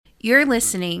You're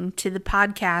listening to the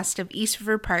podcast of East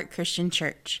River Park Christian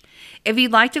Church. If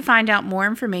you'd like to find out more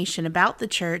information about the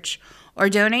church or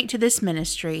donate to this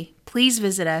ministry, please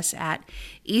visit us at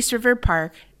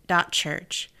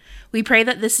eastriverpark.church. We pray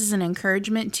that this is an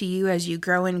encouragement to you as you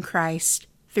grow in Christ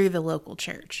through the local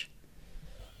church.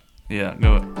 Yeah,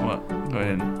 go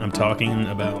ahead. I'm talking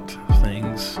about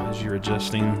things as you're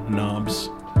adjusting knobs.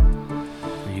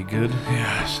 Are you good?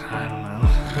 Yes, I don't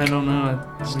know.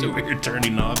 Still you're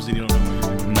turning knobs and you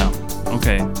don't know. No.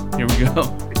 Okay, here we go.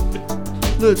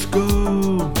 Let's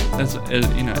go. That's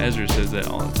Ezra says that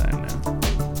all the time now.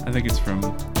 I think it's from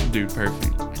Dude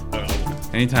Perfect. Oh.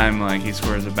 Anytime like he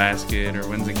scores a basket or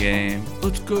wins a game,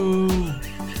 let's go.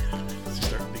 Let's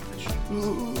start big fish.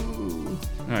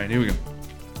 All right, here we go.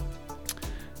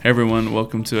 Hey everyone,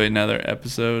 welcome to another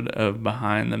episode of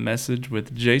Behind the Message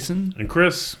with Jason And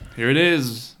Chris. Here it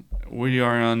is. We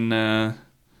are on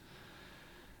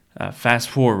fast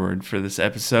forward for this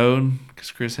episode because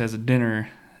Chris has a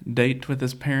dinner date with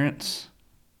his parents.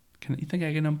 You think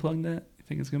I can unplug that? You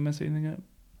think it's gonna mess anything up?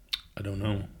 I don't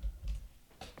know.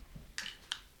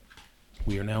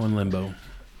 We are now in limbo.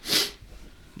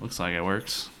 Looks like it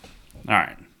works. All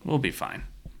right, we'll be fine.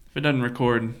 If it doesn't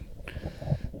record,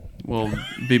 we'll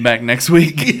be back next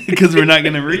week because we're not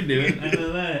going to redo it. I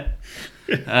know that.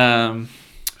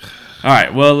 All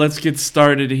right, well, let's get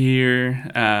started here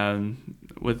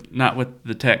not with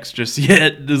the text just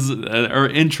yet. This is our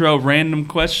intro random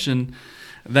question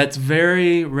that's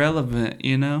very relevant,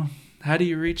 How do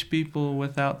you reach people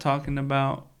without talking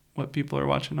about what people are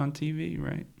watching on TV,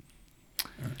 right?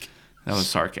 That was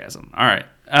sarcasm. All right.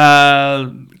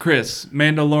 Chris,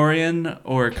 Mandalorian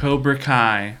or Cobra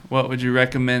Kai? What would you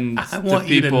recommend to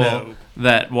people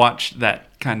that watch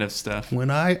that kind of stuff?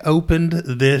 When I opened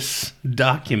this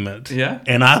document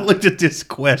and I looked at this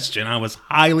question, I was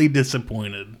highly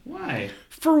disappointed. Why?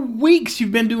 For weeks,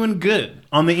 you've been doing good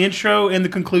on the intro and the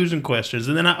conclusion questions.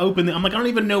 And then I opened it. I'm like, I don't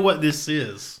even know what this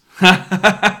is.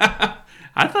 I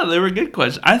thought they were good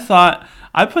questions.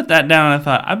 I put that down and I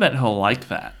thought, I bet he'll like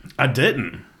that. I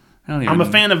didn't. I'm a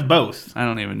fan of both. I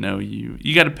don't even know you.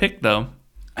 You got to pick, though.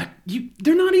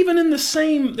 They're not even in the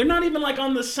same... They're not even, like,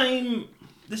 on the same...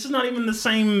 This is not even the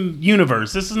same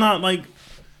universe. This is not, like...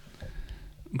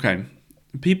 Okay.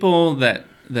 People that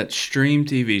stream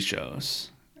TV shows,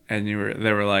 and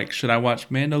they were like, should I watch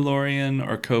Mandalorian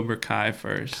or Cobra Kai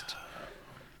first?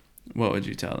 What would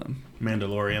you tell them?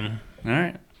 Mandalorian. All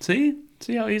right. See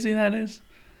how easy that is?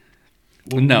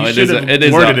 Well, no, it is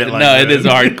a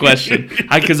hard question.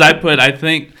 Because I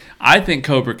think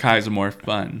Cobra Kai is more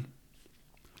fun,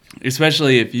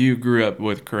 especially if you grew up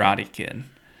with Karate Kid.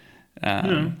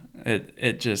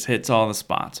 It just hits all the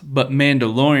spots. But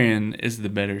Mandalorian is the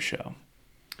better show.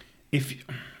 I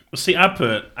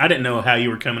didn't know how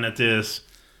you were coming at this.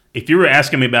 If you were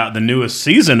asking me about the newest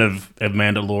season of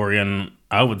Mandalorian,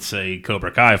 I would say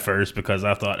Cobra Kai first because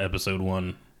I thought episode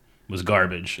 1 was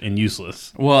garbage and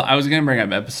useless. Well, I was going to bring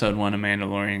up episode 1 of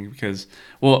Mandalorian because,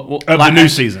 the new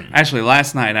season. Actually,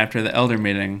 last night after the elder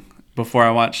meeting, before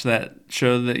I watched that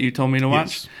show that you told me to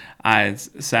watch, I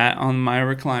sat on my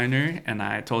recliner and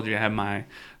I told you I had my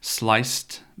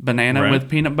sliced banana with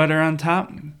peanut butter on top.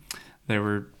 They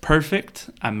were perfect.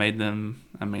 I made them.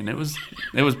 I mean, it was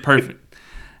perfect.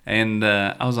 And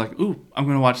I was like, "Ooh, I'm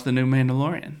going to watch the new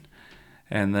Mandalorian."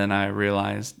 And then I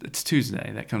realized it's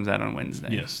Tuesday. That comes out on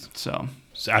Wednesday. Yes. So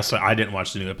I didn't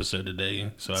watch the new episode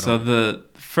today. So the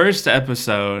first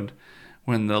episode,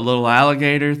 when the little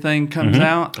alligator thing comes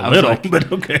out, I was like,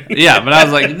 but okay. Yeah, but I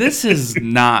was like, this is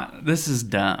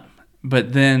dumb.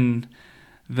 But then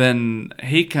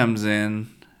he comes in,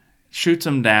 shoots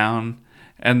him down,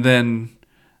 and then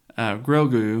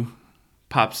Grogu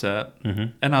pops up,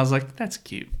 and I was like, that's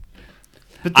cute.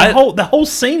 But the whole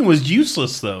scene was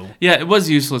useless, though. Yeah, it was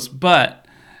useless, but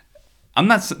I'm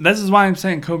not. This is why I'm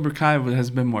saying Cobra Kai has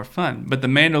been more fun. But the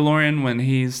Mandalorian, when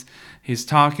he's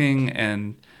talking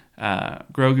and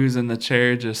Grogu's in the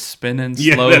chair just spinning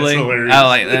slowly, that's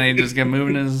hilarious. Then he just get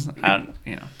moving his,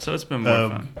 So it's been more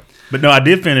fun. But no, I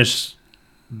did finish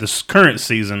this current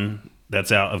season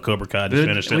that's out of Cobra Kai. I just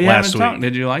finished it last week.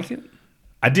 Did you like it?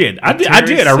 I did. I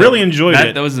did. I really enjoyed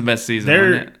it. That was the best season,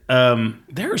 wasn't it?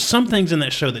 There are some things in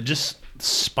that show that just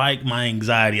spike my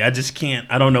anxiety. I just can't.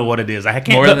 I don't know what it is. I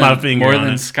can't put my finger on it. More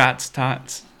than Scott's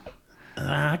tots?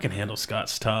 I can handle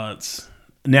Scott's tots.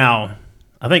 Now,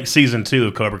 I think season 2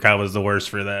 of Cobra Kai was the worst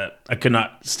for that. I could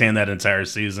not stand that entire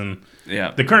season.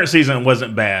 Yeah. The current season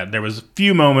wasn't bad. There was a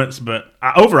few moments, but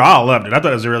overall, I loved it. I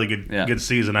thought it was a really good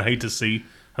season. I hate to see.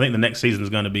 I think the next season is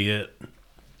going to be it,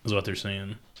 is what they're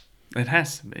saying. It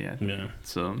has to be, Yeah.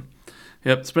 So,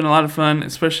 Yep, it's been a lot of fun,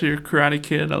 especially your Karate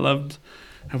Kid.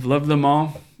 I've loved them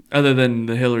all, other than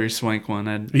the Hilary Swank one.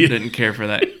 I didn't care for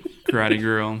that Karate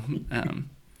Girl.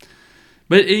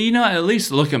 But at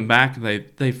least looking back,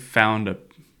 they found a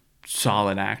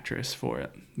solid actress for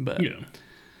it. But you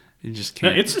just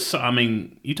can't.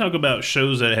 You talk about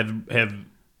shows that have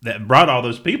that brought all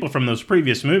those people from those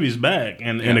previous movies back,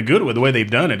 and in a good way. The way they've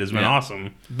done it has been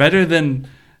awesome. Better than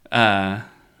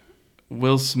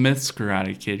Will Smith's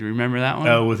Karate Kid. Remember that one?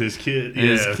 Oh, with his kid.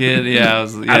 His kid, yeah.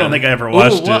 I don't think I ever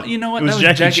watched it. You know what? It was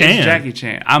Jackie Chan. Jackie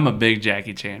Chan. I'm a big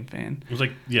Jackie Chan fan. It was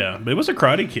but it was a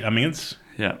Karate Kid. I mean, it's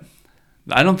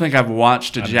I don't think I've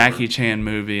watched a Jackie Chan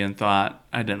movie and thought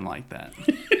I didn't like that.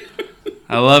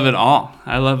 I love it all.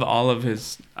 I love all of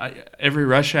his every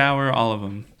Rush Hour, all of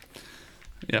them.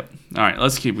 Yep. All right,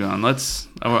 let's keep going. Let's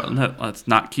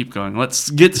not keep going. Let's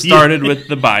get started with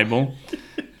the Bible.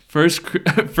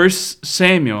 First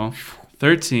Samuel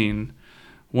 13,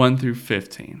 1 through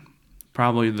 15.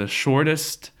 Probably the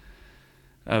shortest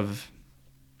of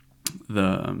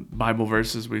the Bible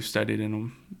verses we've studied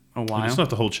in a while. It's not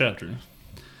the whole chapter.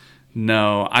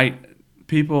 No,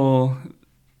 people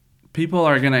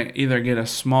are going to either get a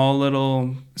small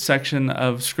little section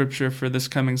of scripture for this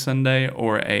coming Sunday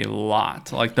or a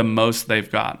lot, like the most they've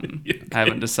gotten. I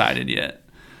haven't decided yet.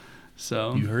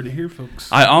 So you heard it here,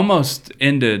 folks. I almost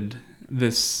ended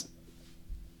this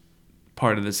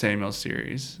part of the Samuel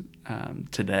series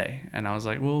today, and I was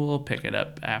like, well, we'll pick it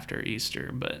up after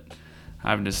Easter, but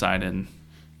I've decided,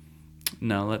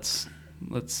 no, let's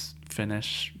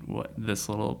finish this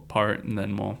little part, and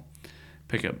then we'll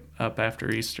pick it up after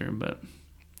Easter. But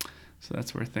so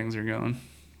that's where things are going.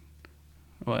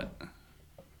 What?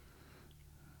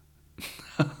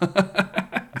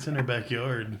 It's in her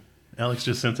backyard. Alex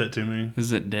just sent that to me.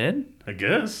 Is it dead? I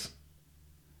guess.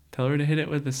 Tell her to hit it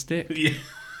with a stick. Yeah.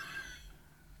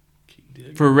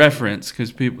 For reference,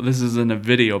 because this isn't a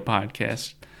video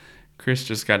podcast. Chris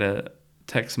just got a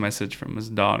text message from his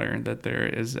daughter that there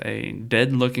is a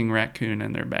dead-looking raccoon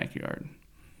in their backyard.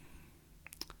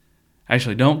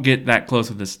 Actually, don't get that close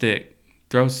with a stick.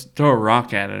 Throw a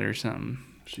rock at it or something.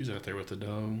 She's out there with the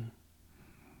dog.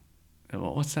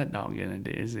 Well, what's that dog gonna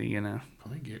do? Is he gonna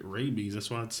probably get rabies?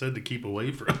 That's why I said to keep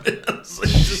away from it.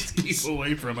 Just keep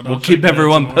away from it. We'll keep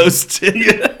everyone posted.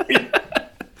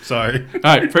 Sorry. All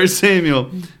right, 1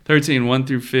 Samuel 13, 1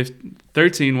 through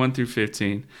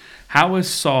 15. How is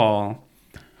Saul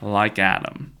like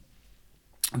Adam?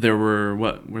 There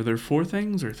were there 4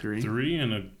 things or 3? 3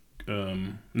 and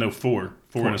four.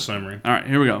 Four in a summary. All right,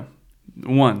 here we go.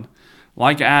 1,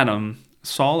 like Adam,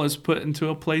 Saul is put into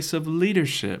a place of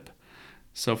leadership.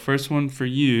 So first one for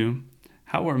you,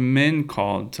 how are men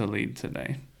called to lead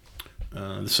today?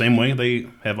 The same way they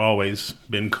have always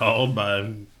been called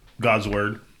by God's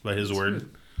word, by his word.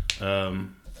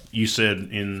 You said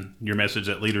in your message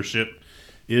that leadership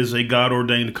is a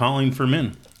God-ordained calling for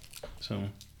men. So,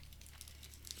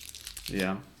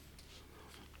 yeah.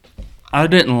 I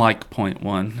didn't like point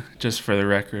 1, just for the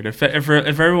record. If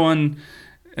everyone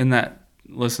in that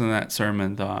listen to that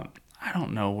sermon thought, I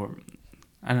don't know,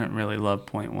 I didn't really love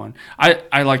point 1.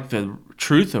 I like the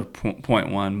truth of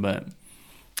point 1, but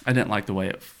I didn't like the way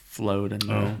it flowed in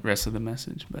the rest of the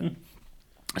message. But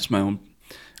that's my own.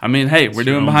 I mean, hey, we're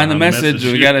doing behind the message.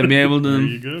 We got to be able to. There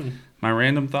you go. My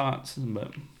random thoughts,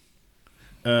 but.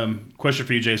 Question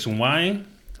for you, Jason. Why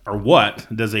or what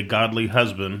does a godly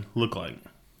husband look like?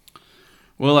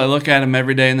 Well, I look at him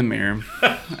every day in the mirror.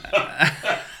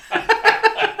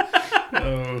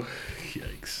 Oh,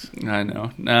 yikes. I know.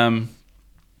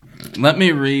 Let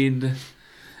me read.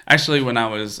 Actually, when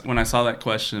I saw that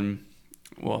question,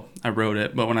 well, I wrote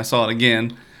it, but when I saw it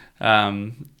again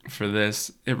for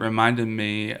this, it reminded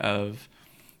me of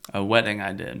a wedding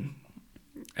I did.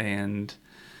 And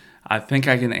I think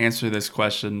I can answer this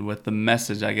question with the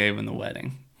message I gave in the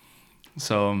wedding.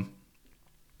 So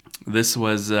this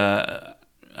was, I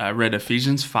read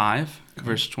Ephesians 5,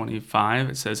 verse 25.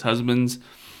 It says, "Husbands,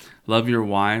 love your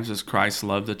wives as Christ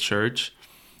loved the church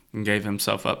and gave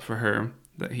himself up for her,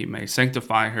 that he may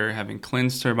sanctify her, having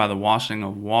cleansed her by the washing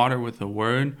of water with the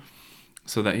word,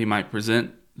 so that he might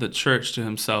present the church to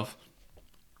himself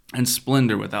in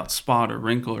splendor, without spot or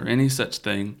wrinkle or any such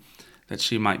thing, that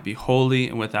she might be holy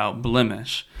and without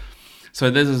blemish." So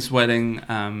this is wedding.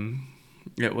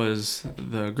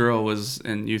 The girl was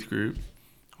in youth group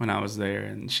when I was there,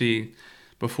 and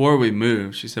before we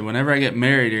moved, she said, "Whenever I get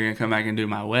married, you're going to come back and do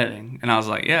my wedding." And I was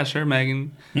like, "Yeah, sure,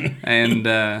 Megan." and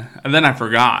then I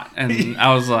forgot. And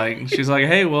I was like, she's like,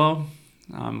 "Hey, well,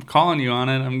 I'm calling you on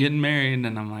it. I'm getting married."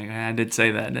 And I'm like, I did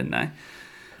say that, didn't I?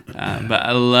 But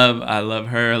I love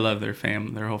her. I love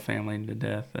their whole family to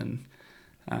death. And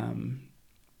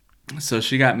So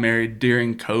she got married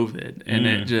during COVID, and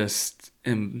it just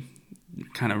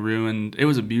kind of ruined. It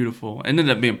was ended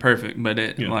up being perfect, but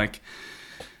it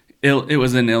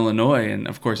was in Illinois, and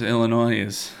of course Illinois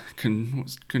was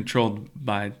controlled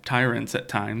by tyrants at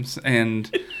times, and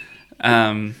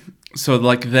so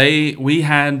like we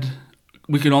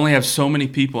could only have so many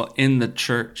people in the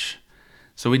church.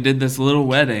 So we did this little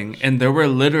wedding, and there were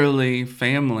literally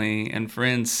family and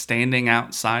friends standing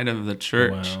outside of the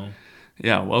church. Wow.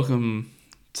 Yeah, welcome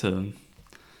to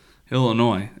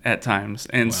Illinois at times.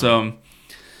 And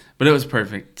but it was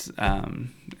perfect. It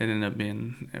ended up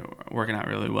working out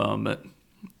really well. But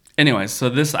anyway,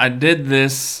 so I did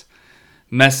this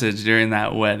message during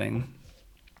that wedding,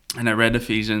 and I read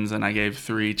Ephesians, and I gave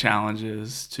 3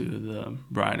 challenges to the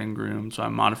bride and groom. So I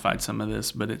modified some of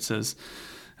this, but it says,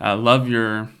 love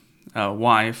your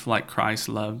wife like Christ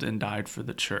loved and died for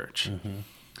the church.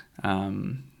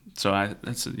 So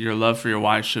your love for your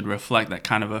wife should reflect that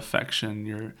kind of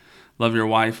affection. Love your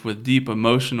wife with deep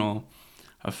emotional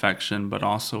affection, but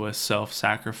also a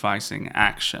self-sacrificing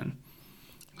action.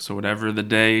 So whatever the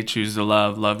day, choose to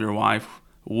love your wife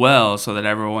well, so that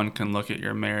everyone can look at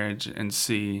your marriage and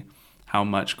see how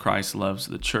much Christ loves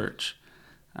the church.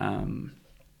 And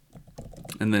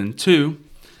then 2,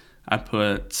 I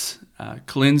put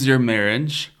cleanse your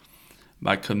marriage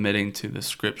by committing to the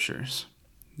scriptures.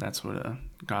 That's what a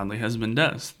godly husband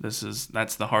does.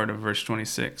 That's the heart of verse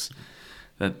 26.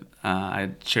 That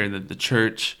I shared that the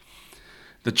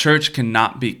church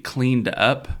cannot be cleaned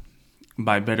up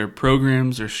by better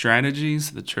programs or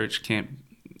strategies. The church can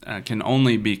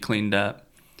only be cleaned up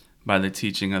by the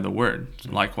teaching of the word.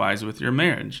 Likewise with your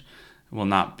marriage, it will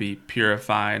not be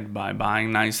purified by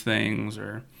buying nice things,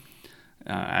 or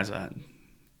as a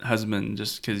husband,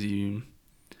 just because you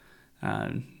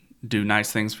do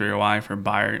nice things for your wife or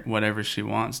buy her whatever she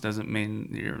wants doesn't mean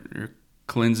you're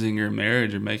cleansing your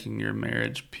marriage or making your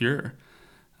marriage pure.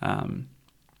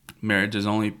 Marriage is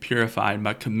only purified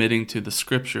by committing to the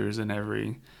scriptures in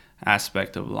every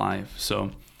aspect of life. So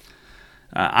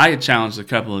I had challenged a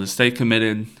couple to stay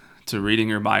committed to reading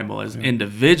your Bible as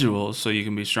individuals so you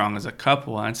can be strong as a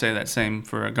couple. I'd say that same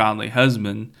for a godly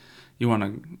husband. You want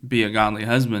to be a godly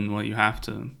husband, well, you have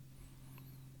to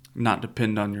not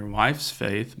depend on your wife's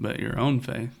faith, but your own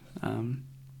faith.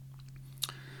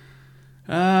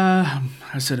 I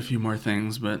said a few more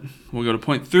things, but we'll go to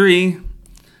point 3.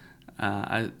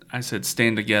 I said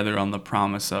stand together on the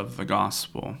promise of the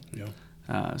gospel.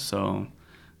 Yeah. So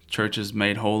church is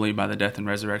made holy by the death and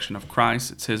resurrection of Christ.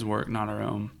 It's his work, not our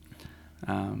own.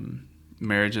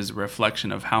 Marriage is a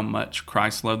reflection of how much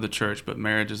Christ loved the church, but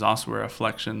marriage is also a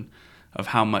reflection of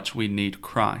how much we need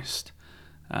Christ.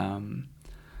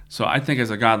 So I think as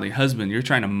a godly husband, you're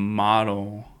trying to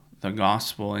model the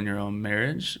gospel in your own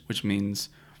marriage, which means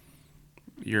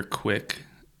you're quick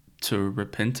to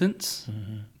repentance.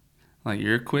 Like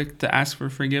you're quick to ask for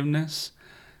forgiveness.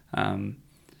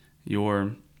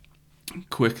 You're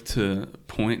quick to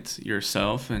point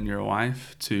yourself and your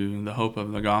wife to the hope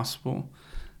of the gospel.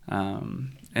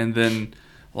 And then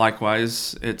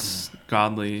likewise, it's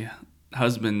godly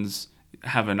husbands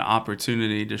have an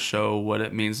opportunity to show what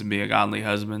it means to be a godly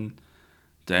husband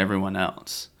to everyone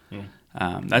else.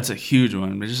 That's a huge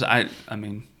one. But I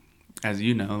mean, as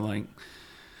you know, like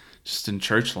just in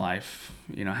church life,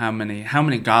 you know, how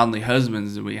many godly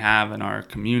husbands do we have in our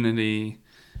community,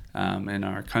 in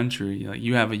our country? Like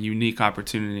you have a unique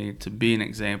opportunity to be an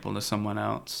example to someone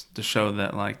else, to show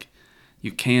that like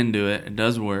you can do it, it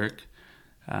does work,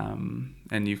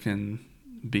 and you can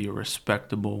be a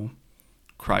respectable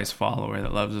Christ follower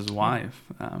that loves his wife.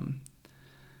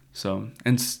 So,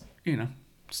 and you know,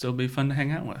 still be fun to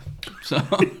hang out with. So,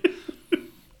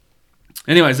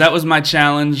 anyways, that was my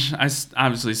challenge. I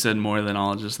obviously said more than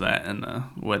all just that in the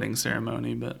wedding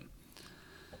ceremony, but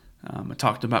I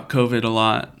talked about COVID a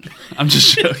lot. I'm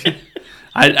just joking.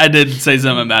 I did say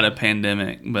something about a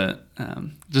pandemic, but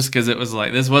just because it was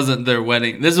like this wasn't their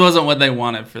wedding. This wasn't what they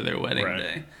wanted for their wedding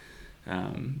day.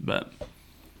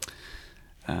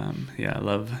 Yeah, I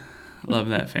love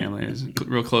that family. I was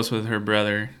real close with her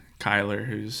brother Kyler,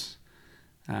 who's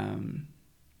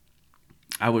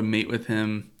I would meet with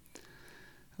him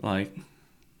like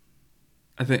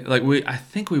I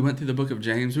think we went through the book of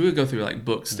James. We would go through like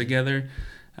books together.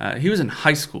 He was in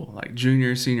high school, like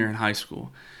junior, senior in high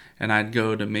school, and I'd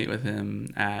go to meet with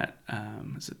him at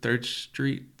is it 3rd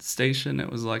Street Station? It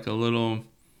was like a little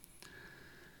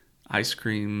ice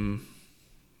cream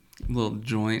little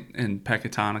joint in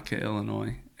Pecatonica,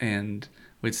 Illinois, and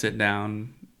we'd sit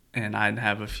down and I'd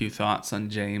have a few thoughts on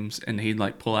James, and he'd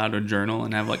like pull out a journal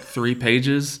and have like 3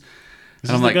 pages Is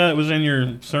this the guy that was in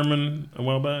your sermon a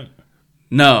while back?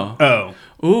 No. Oh.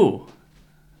 Ooh.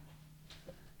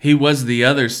 He was the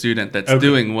other student that's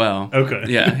doing well. Okay.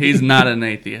 Yeah, he's not an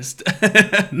atheist.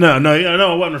 No,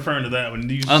 I wasn't referring to that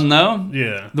one. No?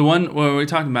 Yeah. The one where we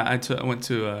talked about, I went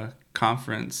to a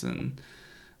conference and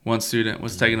one student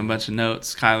was taking a bunch of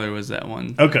notes. Kyler was that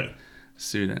one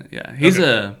student. Yeah, he's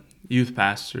a youth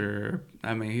pastor.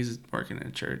 I mean, he's working in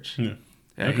a church.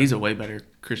 Yeah, he's a way better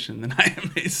Christian than I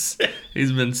am.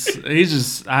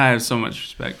 I have so much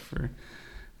respect for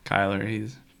Kyler.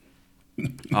 He's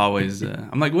always,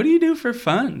 I'm like, what do you do for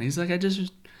fun? He's like, I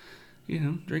just,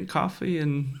 drink coffee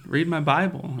and read my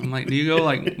Bible. I'm like, do you go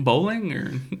like bowling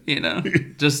or,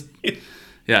 just,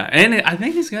 yeah. And I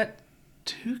think he's got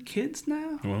 2 kids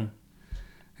now. Well,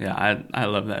 yeah, I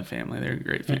love that family. They're a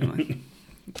great family.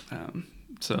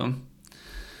 So,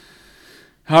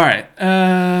 all right.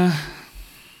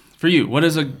 For you, what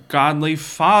does a godly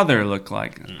father look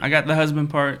like? I got the husband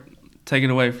part. Take it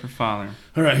away for father.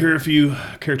 All right, here are a few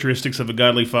characteristics of a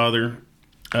godly father.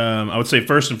 I would say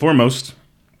first and foremost,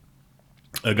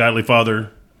 a godly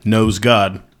father knows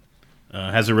God,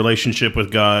 has a relationship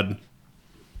with God.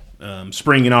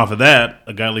 Springing off of that,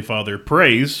 a godly father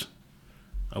prays,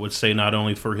 I would say not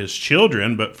only for his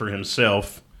children, but for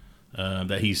himself,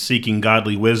 that he's seeking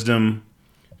godly wisdom,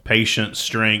 patience,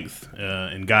 strength,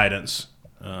 and guidance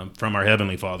from our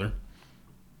Heavenly Father.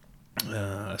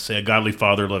 Say a godly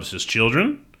father loves his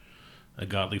children. A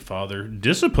godly father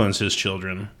disciplines his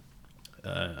children.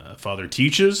 A father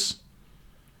teaches.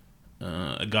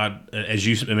 As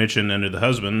you mentioned under the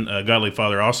husband, a godly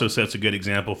father also sets a good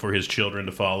example for his children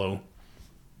to follow.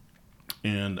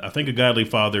 And I think a godly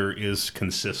father is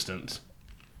consistent.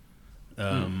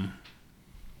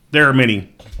 There are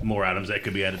many more items that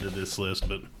could be added to this list,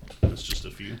 but that's just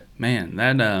a few. Man,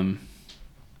 that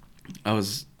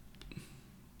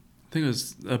I think it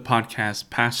was a podcast,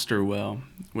 Pastor Well,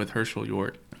 with Herschel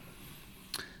York.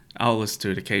 I'll listen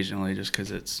to it occasionally just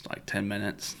because it's like 10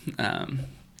 minutes.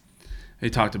 He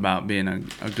talked about being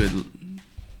a good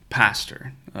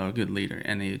pastor, a good leader,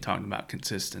 and he talked about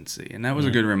consistency. And that was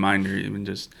a good reminder, even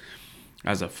just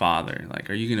as a father. Like,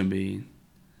 are you going to be...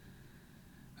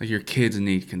 Like, your kids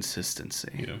need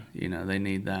consistency. Yeah. They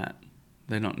need that.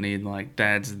 They don't need, like,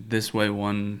 dad's this way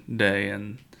one day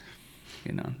and...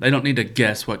 they don't need to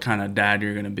guess what kind of dad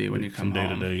you're going to be when you come from day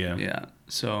home. to day. Yeah. Yeah.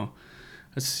 So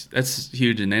that's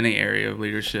huge in any area of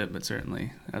leadership, but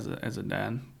certainly as a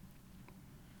dad.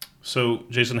 So,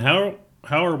 Jason, how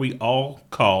are we all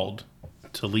called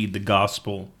to lead the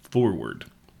gospel forward?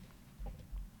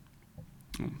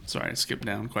 Sorry, I skipped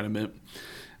down quite a bit.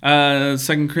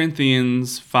 2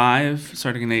 Corinthians 5,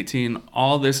 starting in 18.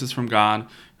 All this is from God,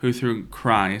 who through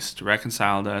Christ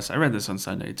reconciled us. I read this on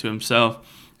Sunday, to himself,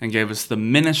 and gave us the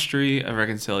ministry of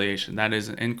reconciliation. That is,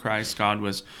 in Christ, God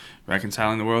was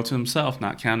reconciling the world to himself,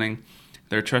 not counting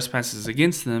their trespasses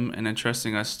against them, and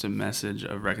entrusting us to message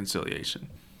of reconciliation.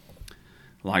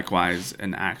 Likewise,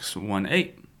 in Acts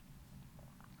 1:8.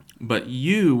 But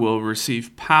you will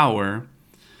receive power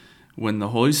when the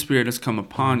Holy Spirit has come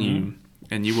upon you,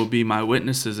 and you will be my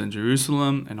witnesses in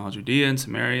Jerusalem and all Judea and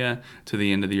Samaria to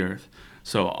the end of the earth.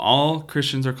 So all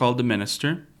Christians are called to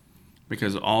minister,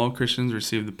 because all Christians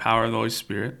receive the power of the Holy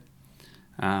Spirit.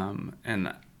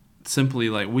 And simply,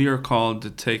 like, we are called to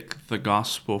take the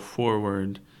gospel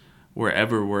forward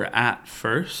wherever we're at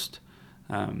first.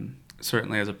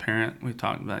 Certainly as a parent, we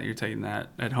talked about you're taking that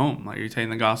at home. Like, you're taking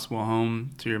the gospel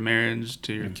home to your marriage,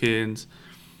 to your kids,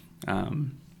 to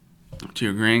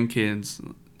your grandkids.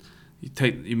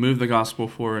 You move the gospel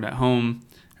forward at home,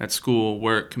 at school,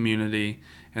 work, community,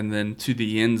 and then to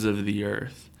the ends of the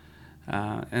earth.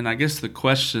 And I guess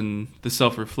the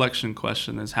self-reflection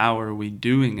question is, how are we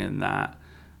doing in that?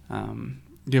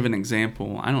 Give an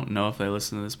example. I don't know if they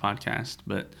listen to this podcast,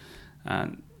 but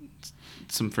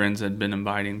some friends had been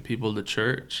inviting people to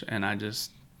church, and I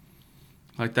just,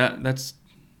 like, it's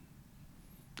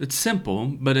simple,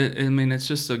 but it's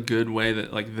just a good way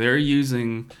that, like, they're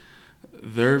using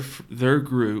their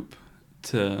group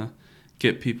to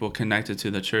get people connected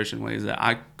to the church in ways that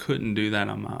I couldn't do that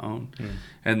on my own.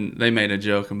 And they made a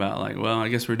joke about, like, well, I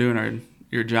guess we're doing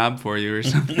your job for you or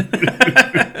something.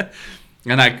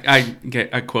 And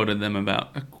I quoted them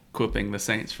about equipping the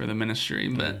saints for the ministry,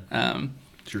 but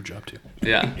it's your job too.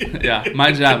 Yeah.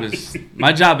 My job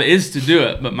is to do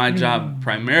it, but my job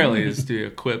primarily is to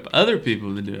equip other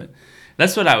people to do it.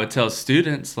 That's what I would tell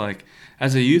students. Like,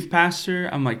 as a youth pastor,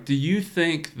 I'm like, do you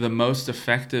think the most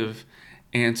effective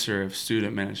answer of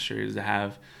student ministry is to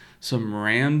have some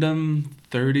random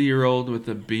 30-year-old with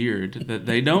a beard that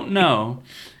they don't know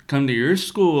come to your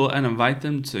school and invite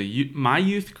them to my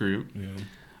youth group,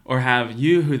 or have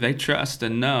you who they trust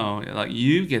and know, like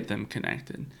you get them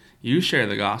connected. You share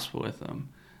the gospel with them.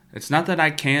 It's not that I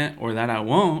can't or that I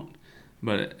won't,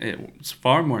 but it's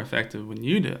far more effective when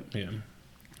you do it.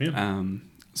 Yeah.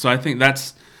 So I think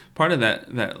that's part of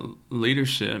that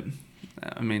leadership.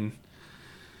 I mean,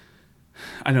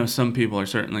 I know some people are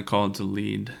certainly called to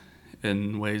lead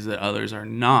in ways that others are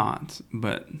not,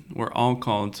 but we're all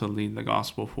called to lead the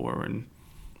gospel forward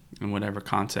in whatever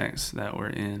context that we're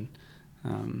in.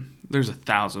 There's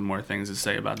 1,000 more things to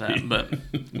say about that, but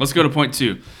let's go to point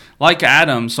 2. Like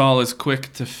Adam, Saul is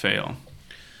quick to fail.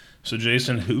 So,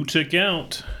 Jason, who took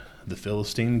out the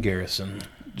Philistine garrison?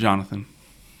 Jonathan.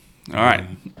 All right.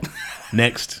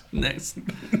 Next.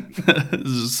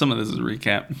 Some of this is a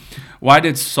recap. Why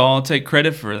did Saul take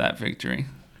credit for that victory?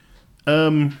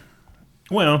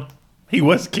 Well, he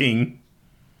was king.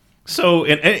 So,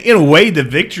 in a way, the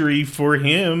victory for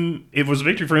him, it was a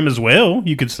victory for him as well,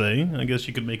 you could say. I guess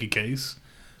you could make a case.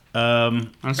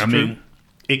 That's true. mean,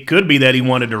 it could be that he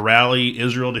wanted to rally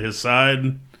Israel to his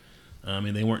side. I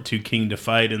mean, they weren't too keen to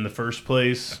fight in the first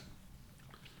place.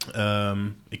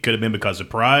 It could have been because of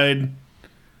pride.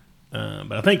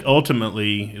 But I think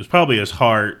ultimately it was probably his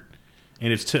heart.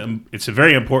 And it's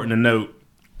very important to note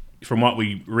from what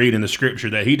we read in the scripture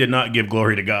that he did not give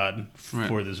glory to God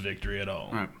for this victory at all.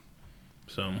 Right.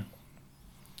 So,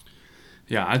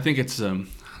 yeah, I think it's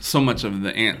so much of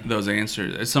those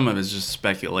answers. Some of it's just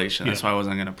speculation. That's why I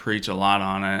wasn't going to preach a lot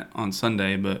on it on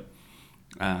Sunday. But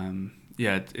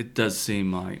it does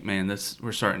seem like, man,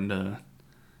 we're starting to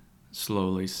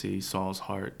slowly see Saul's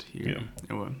heart here.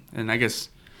 Yeah. And I guess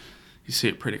you see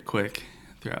it pretty quick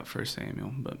throughout 1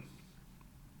 Samuel. But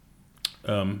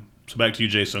so back to you,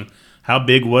 Jason. How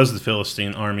big was the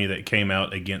Philistine army that came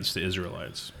out against the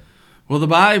Israelites? Well, the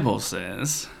Bible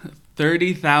says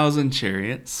 30,000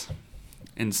 chariots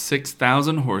and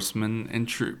 6,000 horsemen and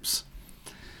troops.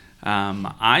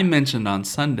 I mentioned on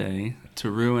Sunday, to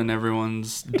ruin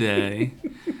everyone's day,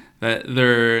 that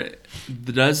there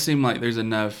does seem like there's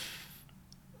enough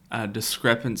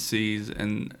discrepancies,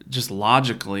 and just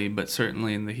logically, but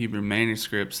certainly in the Hebrew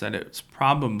manuscripts, that it's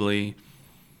probably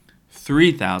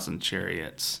 3,000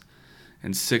 chariots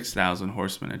and 6,000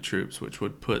 horsemen and troops, which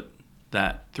would put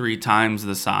that 3 times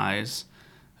the size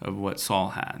of what Saul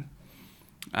had.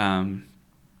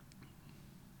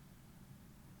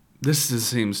 This just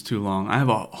seems too long. I have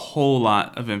a whole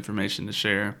lot of information to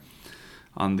share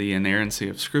on the inerrancy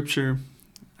of Scripture.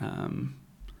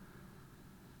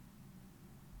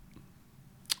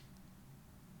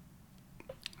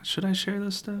 Should I share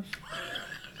this stuff?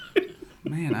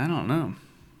 Man, I don't know.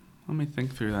 Let me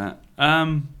think through that.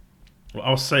 Well,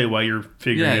 I'll say while you're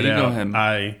figuring it out. Go ahead.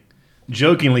 I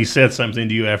jokingly said something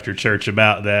to you after church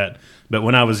about that, but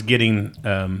when I was getting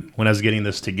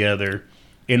this together,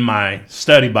 in my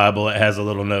study Bible, it has a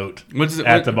little note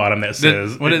the bottom that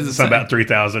says what is it something about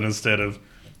 3,000 instead of,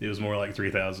 it was more like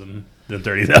 3,000 than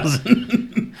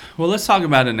 30,000. Well, let's talk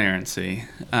about inerrancy,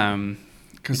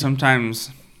 because sometimes.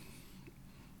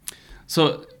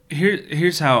 So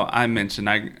here's how I mentioned,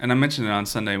 I mentioned it on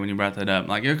Sunday when you brought that up.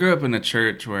 Like, I grew up in a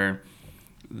church where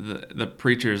the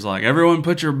preacher's like, everyone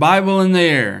put your Bible in the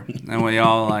air. And we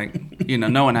all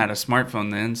no one had a smartphone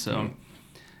then. So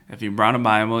if you brought a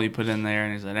Bible, you put it in there,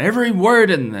 and he said, every word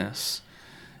in this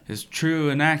is true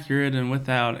and accurate and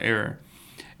without error.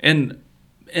 And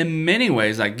in many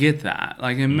ways, I get that.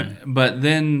 But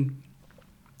then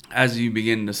as you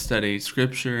begin to study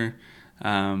Scripture,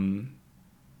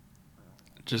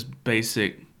 just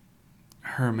basic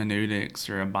hermeneutics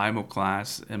or a Bible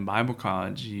class in Bible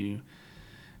college, you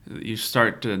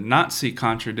start to not see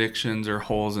contradictions or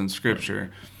holes in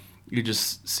Scripture. You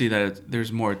just see that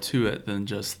there's more to it than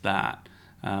just that.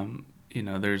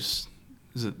 There's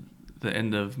the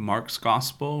end of Mark's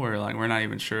Gospel, where we're not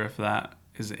even sure if that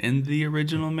is in the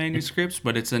original manuscripts,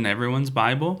 but it's in everyone's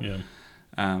Bible. Yeah.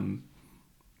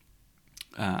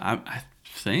 I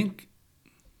think,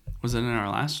 was it in our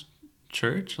last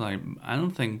church? I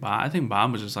think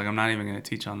Bob was just like, I'm not even going to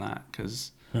teach on that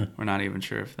because we're not even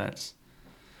sure if that's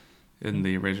in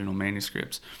the original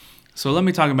manuscripts. So let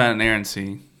me talk about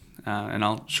inerrancy, and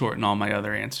I'll shorten all my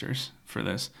other answers for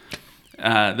this.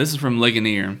 This is from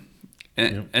Ligonier.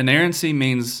 Inerrancy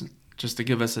means, just to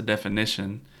give us a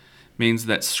definition, means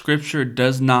that Scripture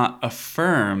does not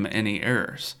affirm any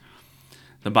errors.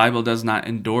 The Bible does not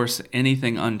endorse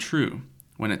anything untrue.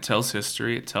 When it tells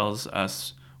history, it tells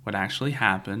us what actually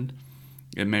happened.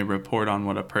 It may report on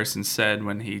what a person said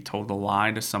when he told a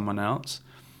lie to someone else,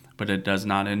 but it does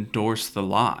not endorse the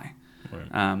lie.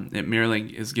 Right. It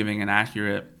merely is giving an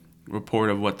accurate report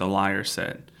of what the liar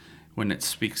said. When it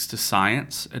speaks to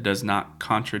science, it does not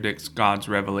contradict God's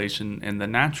revelation in the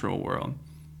natural world.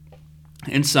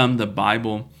 In sum, the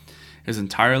Bible is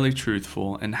entirely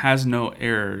truthful and has no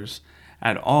errors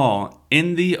at all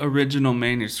in the original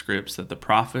manuscripts that the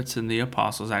prophets and the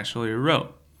apostles actually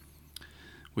wrote.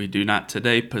 We do not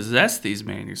today possess these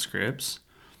manuscripts,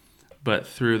 but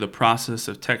through the process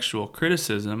of textual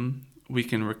criticism, we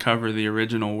can recover the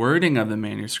original wording of the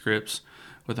manuscripts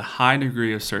with a high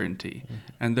degree of certainty.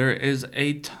 And there is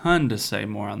a ton to say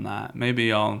more on that.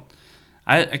 Maybe I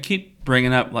keep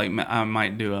bringing up, like, I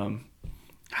might do a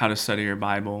how to study your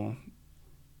Bible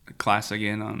class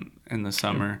again in the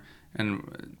summer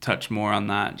and touch more on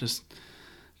that, just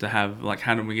to have, like,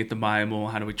 how do we get the Bible,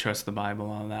 how do we trust the Bible,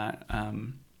 all that.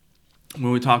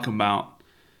 When we talk about,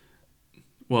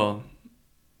 well,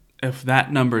 if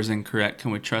that number is incorrect,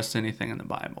 can we trust anything in the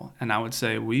Bible? And I would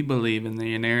say we believe in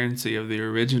the inerrancy of the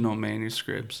original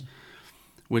manuscripts,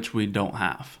 which we don't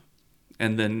have.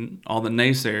 And then all the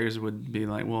naysayers would be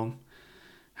like, well,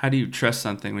 how do you trust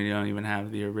something when you don't even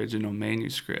have the original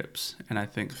manuscripts? And I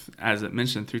think, as it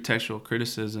mentioned, through textual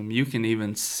criticism, you can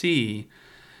even see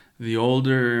the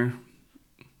older,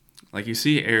 like, you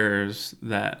see errors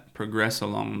that progress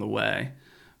along the way.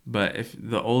 But if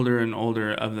the older and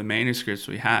older of the manuscripts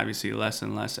we have, you see less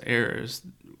and less errors,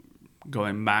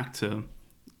 going back to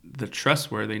the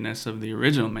trustworthiness of the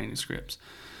original manuscripts.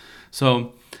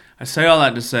 So I say all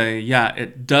that to say, yeah,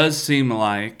 it does seem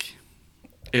like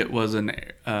it was an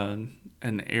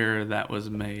error that was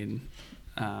made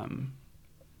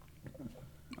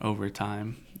over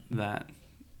time, that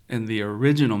in the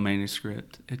original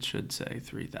manuscript it should say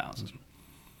 3,000,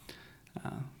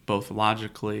 both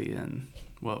logically and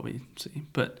what we see.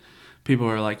 But people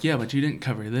are like, yeah, but you didn't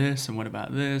cover this, and what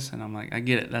about this? And I'm like, I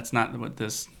get it. That's not what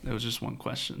this, it was just one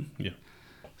question. Yeah.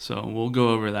 So we'll go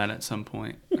over that at some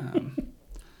point.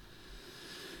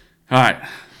 All right.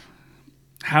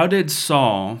 How did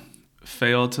Saul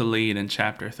fail to lead in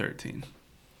chapter 13?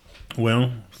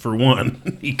 Well, for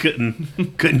one, he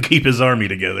couldn't keep his army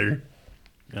together.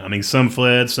 I mean, some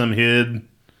fled, some hid,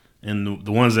 and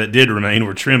the ones that did remain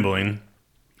were trembling.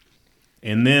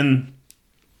 And then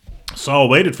Saul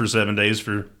waited for 7 days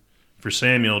for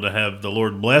Samuel to have the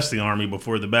Lord bless the army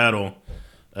before the battle,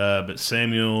 but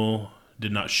Samuel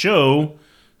did not show,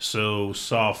 so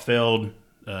Saul failed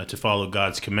to follow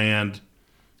God's command,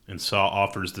 and Saul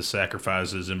offers the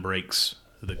sacrifices and breaks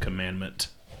the commandment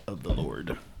of the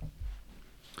Lord.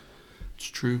 It's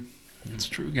true. It's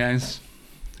true, guys.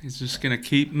 He's just going to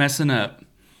keep messing up.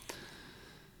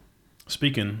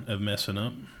 Speaking of messing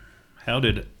up, how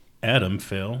did Adam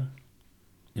fail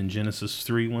in Genesis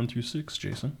 3:1-6,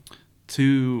 Jason?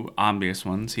 Two obvious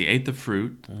ones. He ate the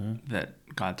fruit that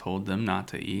God told them not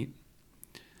to eat.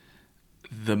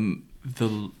 The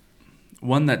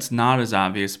one that's not as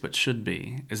obvious but should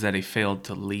be is that he failed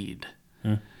to lead.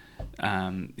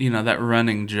 That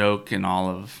running joke in all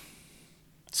of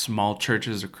small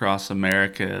churches across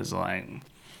America is like,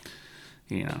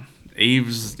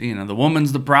 Eve's, the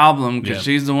woman's the problem because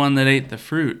she's the one that ate the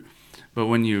fruit. But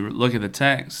when you look at the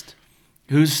text,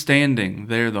 who's standing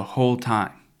there the whole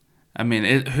time? I mean,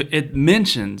 it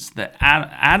mentions that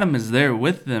Adam is there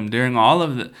with them during all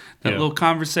of that little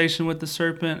conversation with the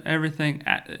serpent, everything.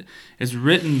 It's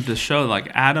written to show, like,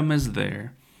 Adam is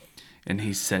there, and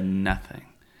he said nothing.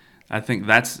 I think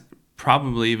that's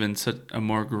probably even such a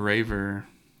more graver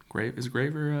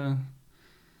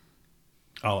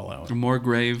I'll allow it. a more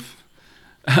grave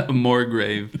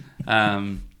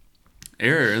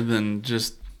error than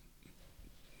just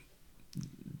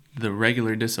the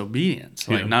regular disobedience.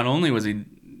 Like, not only was he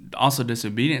also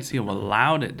disobedience, he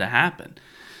allowed it to happen.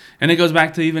 And it goes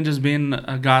back to even just being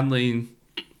a godly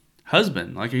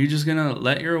husband. Like, are you just going to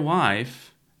let your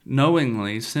wife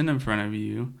knowingly sin in front of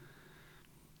you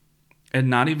and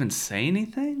not even say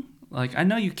anything? Like, I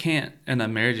know you can't, in a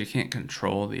marriage, you can't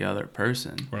control the other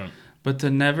person. Right. But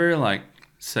to never, like,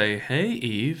 say, hey,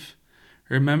 Eve,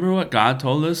 remember what God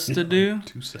told us to do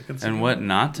 2 seconds and ago. what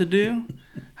not to do?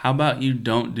 How about you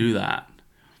don't do that?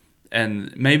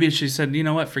 And maybe she said, you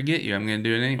know what, forget you. I'm going to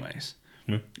do it anyways.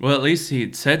 Yeah. Well, at least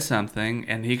he said something,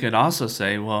 and he could also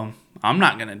say, well, I'm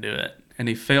not going to do it. And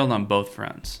he failed on both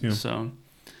fronts. Yeah. So,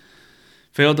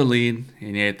 failed to lead,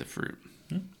 and he ate the fruit.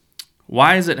 Yeah.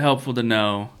 Why is it helpful to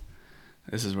know?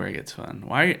 This is where it gets fun.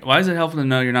 Why is it helpful to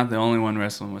know you're not the only one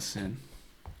wrestling with sin?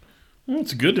 Well,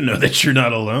 it's good to know that you're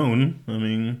not alone. I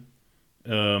mean,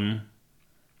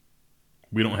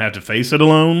 we don't have to face it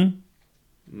alone.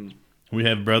 We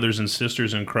have brothers and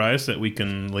sisters in Christ that we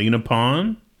can lean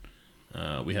upon.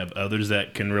 We have others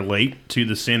that can relate to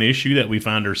the sin issue that we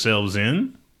find ourselves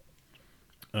in.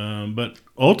 But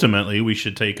ultimately, we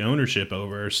should take ownership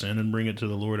over our sin and bring it to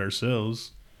the Lord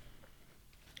ourselves.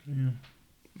 Yeah.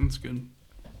 That's good.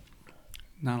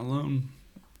 Not alone.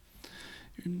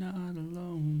 You're not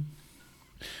alone.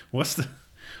 What's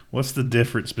the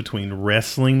difference between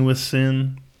wrestling with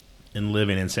sin and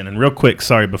living in sin? And real quick,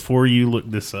 sorry, before you look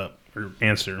this up or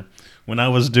answer, when I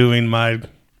was doing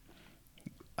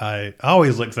I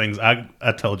always look things. I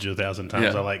told you 1,000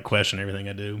 times. Yeah. I like question everything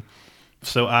I do.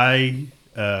 So I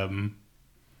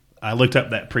looked up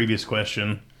that previous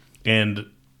question, and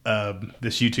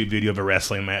this YouTube video of a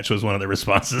wrestling match was one of the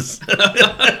responses.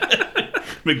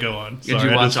 But go on. Did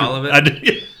you watch all of it? I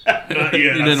did. Not yet.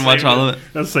 You didn't watch all of it?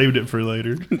 I saved it for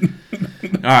later.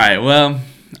 All right. Well,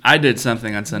 I did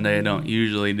something on Sunday I don't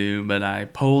usually do, but I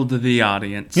polled the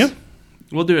audience. Yep.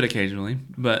 We'll do it occasionally,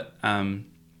 but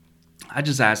I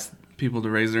just asked people to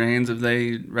raise their hands if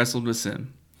they wrestled with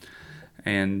sin.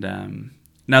 And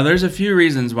now there's a few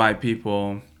reasons why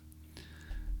people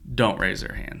don't raise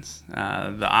their hands.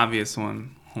 The obvious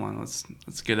one, hold on, let's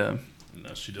get a...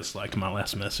 No, she just liked my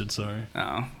last message, sorry.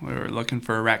 Oh, we were looking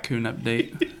for a raccoon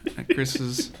update at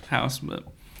Chris's house, but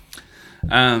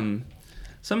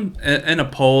some in a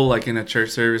poll, like in a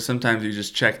church service, sometimes you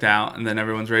just checked out and then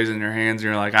everyone's raising their hands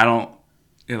and you're like,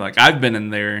 I've been in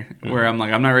there where I'm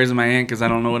like, I'm not raising my hand because I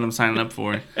don't know what I'm signing up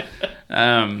for.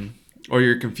 Or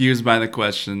you're confused by the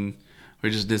question or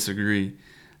just disagree.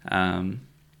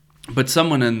 But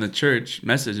someone in the church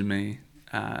messaged me,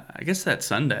 I guess that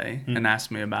Sunday, and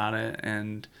asked me about it.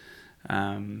 And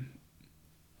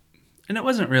it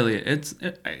wasn't really,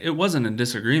 it wasn't a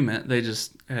disagreement. They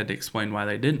just had to explain why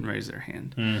they didn't raise their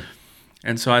hand.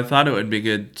 And so I thought it would be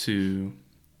good to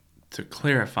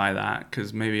clarify that,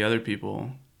 because maybe other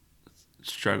people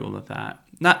struggle with that.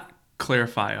 Not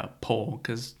clarify a poll,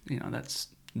 because that's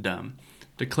dumb.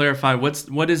 To clarify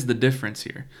what is the difference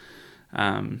here.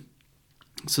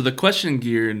 So the question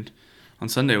geared on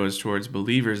Sunday was towards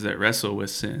believers that wrestle with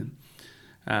sin.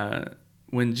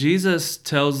 When Jesus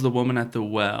tells the woman at the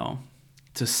well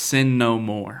to sin no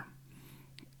more,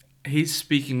 he's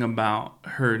speaking about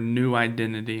her new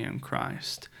identity in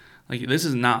Christ. Like this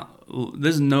is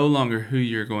no longer who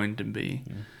you're going to be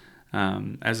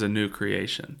as a new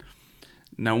creation.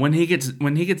 Now, when he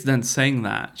gets done saying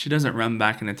that, she doesn't run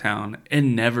back into town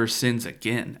and never sins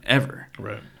again, ever.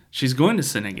 Right. She's going to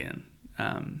sin again.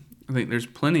 I think there's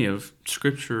plenty of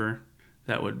scripture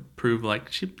that would prove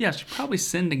like she probably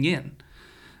sinned again.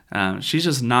 She's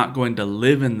just not going to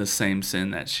live in the same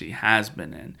sin that she has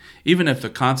been in, even if the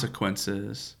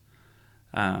consequences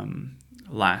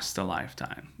last a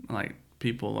lifetime. Like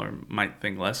people might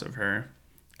think less of her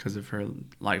because of her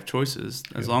life choices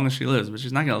as long as she lives, but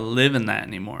she's not going to live in that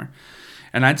anymore.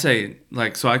 And I'd say,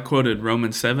 so I quoted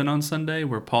Romans 7 on Sunday,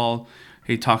 where Paul,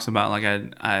 he talks about like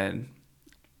I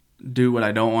do what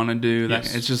I don't want to do.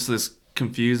 Yes. It's just this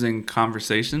confusing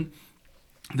conversation.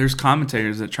 There's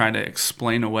commentators that try to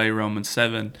explain away Romans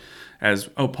 7 as,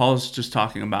 Paul's just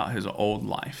talking about his old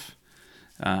life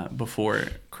before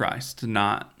Christ,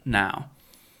 not now.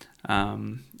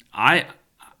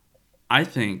 I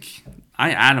think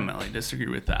I adamantly disagree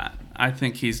with that. I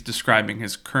think he's describing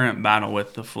his current battle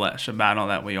with the flesh, a battle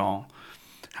that we all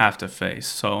have to face.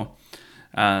 So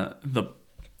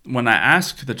when I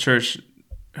ask the church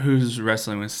who's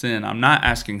wrestling with sin, I'm not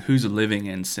asking who's living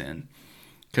in sin,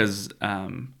 because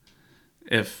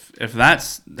if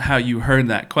that's how you heard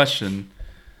that question,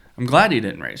 I'm glad you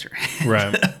didn't raise your hand.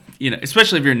 Right.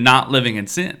 Especially if you're not living in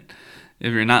sin.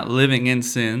 If you're not living in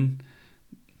sin,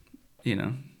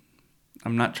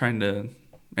 I'm not trying to...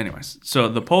 Anyways, so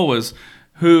the poll was,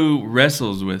 who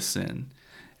wrestles with sin?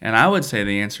 And I would say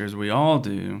the answer is we all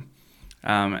do.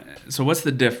 So what's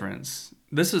the difference?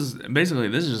 This is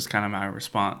just kind of my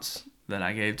response that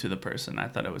I gave to the person. I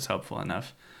thought it was helpful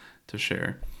enough to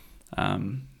share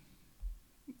in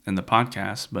the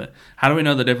podcast. But how do we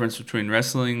know the difference between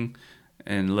wrestling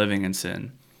and living in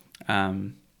sin?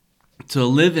 To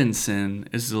live in sin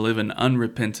is to live an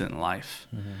unrepentant life.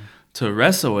 Mm-hmm. To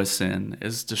wrestle with sin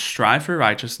is to strive for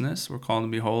righteousness. We're called to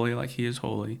be holy like he is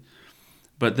holy,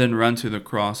 but then run to the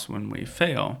cross when we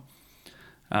fail.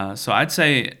 So I'd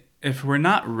say if we're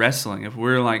not wrestling, if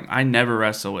we're like, I never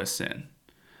wrestle with sin,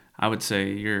 I would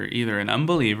say you're either an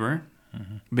unbeliever,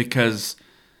 because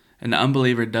an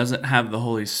unbeliever doesn't have the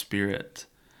Holy Spirit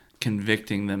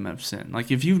convicting them of sin.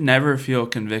 Like if you never feel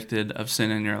convicted of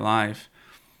sin in your life,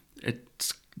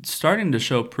 it's starting to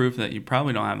show proof that you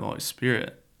probably don't have the Holy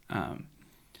Spirit.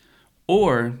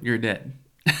 Or you're dead.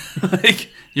 Like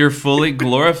you're fully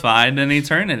glorified in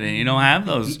eternity. You don't have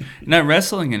those. You're not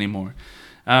wrestling anymore.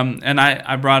 And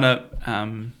I brought up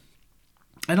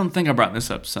I don't think I brought this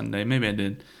up Sunday. Maybe I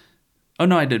did. Oh,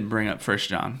 no, I did bring up 1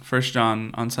 John. 1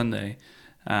 John on Sunday.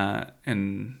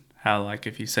 And how, like,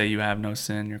 if you say you have no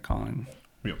sin, you're calling,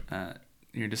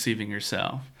 you're deceiving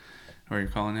yourself, or you're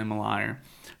calling him a liar.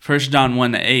 1 John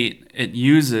 1:8, it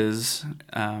uses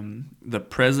the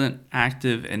present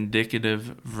active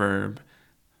indicative verb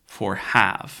for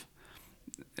have.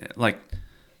 Like,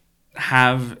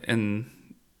 have, and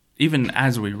even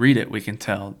as we read it, we can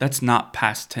tell that's not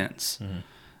past tense.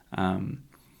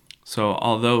 So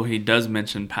although he does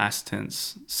mention past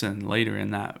tense sin later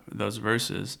in those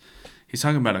verses, he's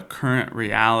talking about a current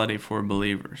reality for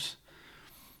believers.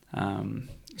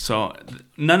 So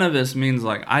none of this means,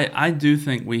 like, I do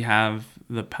think we have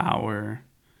the power.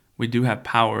 We do have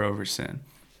power over sin.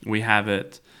 We have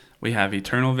it. We have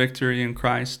eternal victory in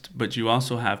Christ, but you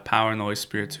also have power in the Holy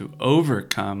Spirit to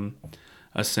overcome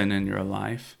a sin in your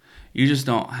life. You just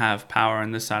don't have power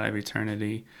on this side of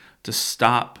eternity to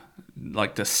stop,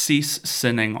 like, to cease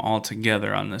sinning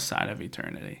altogether on this side of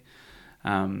eternity.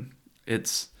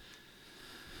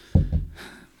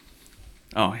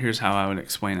 Here's how I would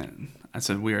explain it. I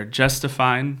said, we are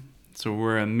justified, so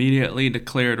we're immediately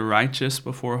declared righteous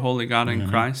before holy God in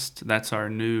Christ. That's our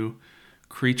new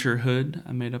creaturehood.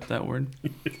 I made up that word.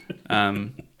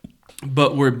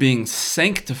 But we're being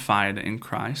sanctified in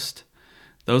Christ.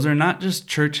 Those are not just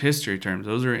church history terms.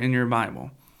 Those are in your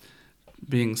Bible.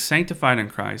 Being sanctified in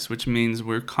Christ, which means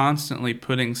we're constantly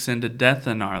putting sin to death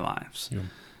in our lives.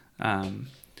 Yeah.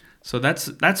 So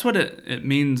that's what it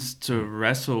means to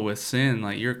wrestle with sin.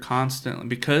 Like, you're constantly,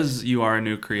 because you are a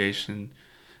new creation,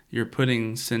 you're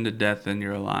putting sin to death in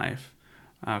your life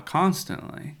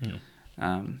constantly. Yeah.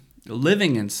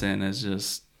 Living in sin is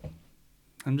just,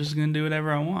 I'm just going to do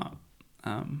whatever I want.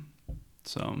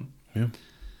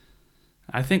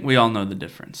 I think we all know the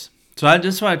difference. So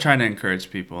that's why I try to encourage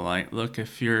people. Like, look,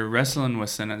 if you're wrestling with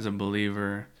sin as a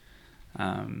believer,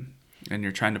 and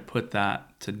you're trying to put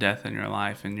that to death in your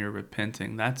life and you're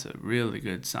repenting, that's a really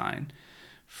good sign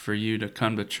for you to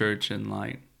come to church and,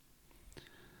 like,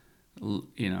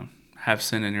 have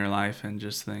sin in your life and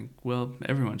just think, well,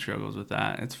 everyone struggles with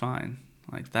that. It's fine.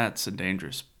 Like, that's a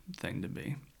dangerous thing to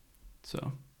be.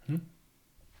 So.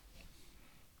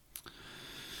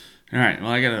 All right.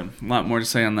 Well, I got a lot more to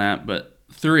say on that, but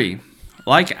 3,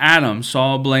 like Adam,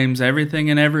 Saul blames everything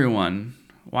and everyone.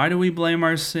 Why do we blame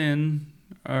our sin?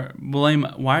 I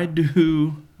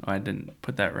didn't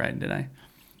put that right, did I?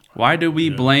 Why do we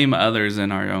blame others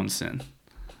in our own sin?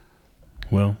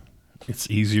 Well, it's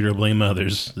easier to blame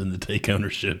others than to take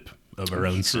ownership of our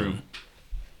own sin.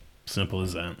 Simple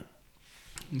as that.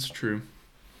 It's true.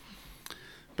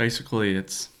 Basically,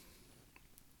 it's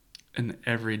an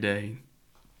everyday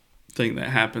thing that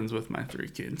happens with my 3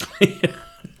 kids.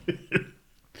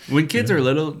 When kids are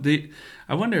little,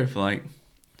 I wonder if, like,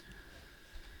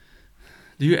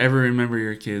 do you ever remember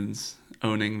your kids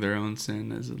owning their own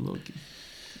sin as a little kid?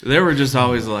 They were just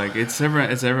always like, it's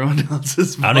everyone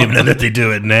else's fault. I don't even know that they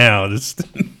do it now.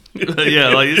 Yeah,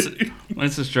 like,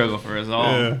 it's a struggle for us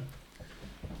all.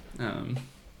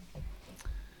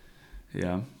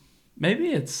 Yeah.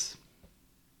 Maybe it's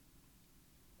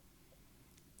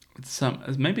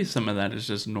maybe some of that is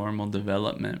just normal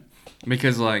development,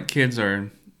 because, like, kids tend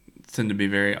to be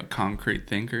very concrete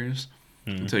thinkers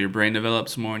until your brain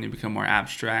develops more and you become more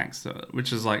abstract. So,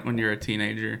 which is like when you're a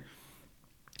teenager,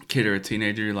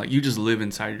 you're like, you just live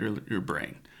inside your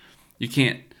brain. You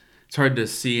can't. It's hard to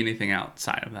see anything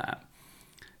outside of that.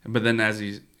 But then as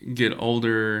you get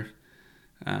older,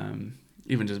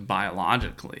 even just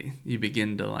biologically, you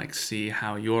begin to, like, see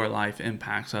how your life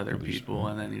impacts other people,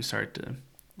 and then you start to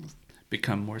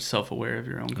become more self-aware of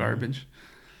your own garbage.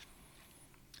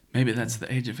 Maybe that's the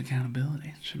age of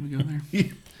accountability. Should we go there?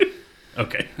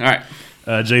 Okay. All right.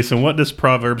 Jason, what does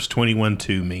Proverbs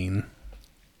 21:2 mean?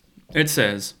 It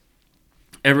says,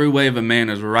 every way of a man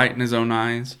is right in his own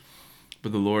eyes,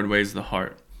 but the Lord weighs the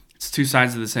heart. It's 2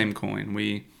 sides of the same coin.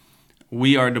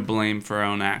 We are to blame for our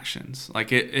own actions.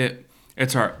 Like,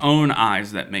 it's our own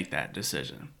eyes that make that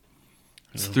decision.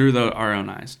 It's through our own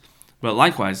eyes. But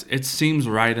likewise, it seems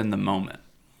right in the moment.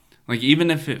 Like, even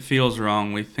if it feels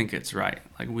wrong, we think it's right.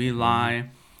 Like, we lie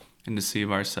and deceive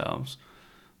ourselves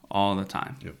all the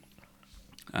time.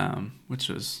 Which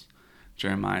is,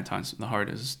 Jeremiah talks, the heart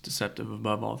is deceptive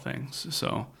above all things.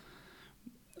 So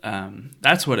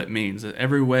that's what it means, that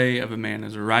every way of a man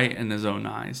is right in his own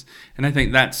eyes. And I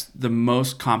think that's the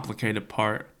most complicated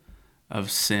part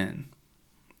of sin.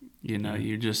 You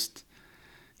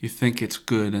think it's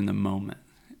good in the moment.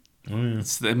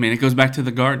 It goes back to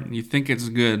the garden. You think it's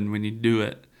good when you do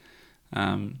it.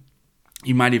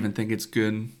 You might even think it's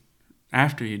good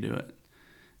after you do it.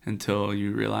 until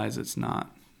you realize it's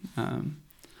not.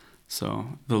 So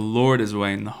the Lord is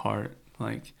weighing the heart,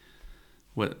 like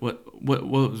what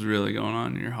was really going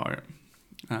on in your heart.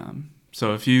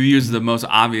 So if you use the most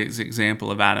obvious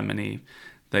example of Adam and Eve,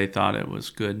 they thought it was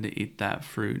good to eat that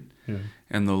fruit. Yeah.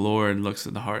 And the Lord looks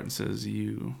at the heart and says,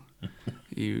 you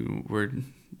were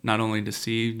not only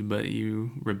deceived, but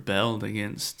you rebelled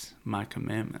against my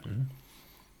commandment. Mm-hmm.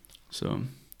 So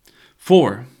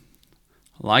 4,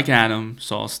 like Adam,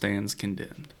 Saul stands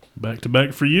condemned. Back to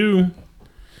back for you.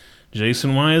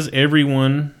 Jason, why is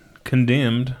everyone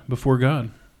condemned before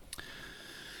God?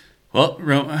 Well,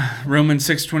 Romans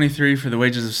 6:23, for the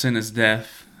wages of sin is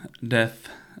death.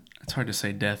 It's hard to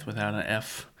say death without an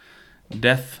F.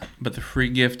 Death, but the free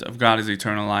gift of God is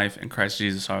eternal life in Christ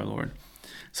Jesus our Lord.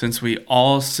 Since we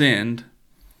all sinned,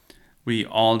 we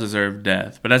all deserve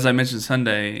death. But as I mentioned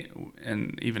Sunday,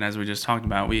 and even as we just talked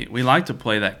about, we like to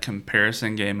play that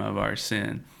comparison game of our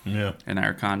sin and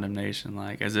our condemnation,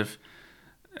 like as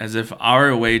if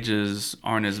our wages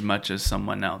aren't as much as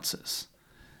someone else's.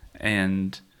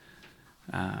 And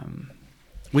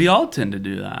we all tend to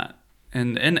do that.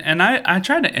 And I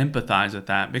try to empathize with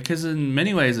that, because in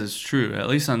many ways it's true, at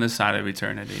least on this side of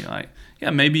eternity. Like,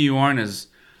 yeah, maybe you aren't as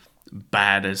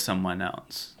bad as someone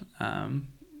else.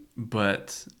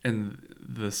 But in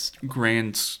this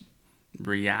grand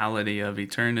reality of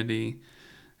eternity,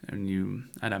 and you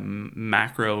at a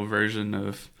macro version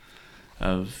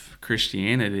of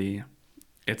Christianity,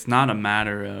 it's not a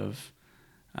matter of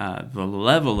the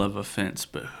level of offense,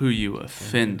 but who you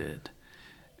offended.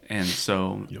 And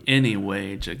so any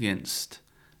wage against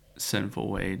sinful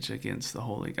wage against the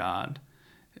holy God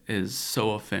is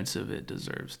so offensive it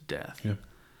deserves death. Yeah.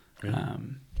 Yeah.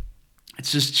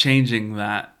 It's just changing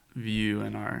that view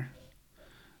in our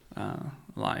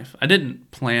life. I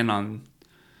didn't plan on...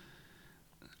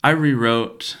 I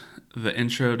rewrote the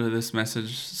intro to this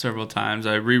message several times.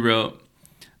 I rewrote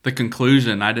the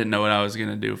conclusion. I didn't know what I was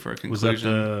going to do for a conclusion. Was that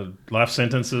the life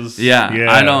sentences? Yeah.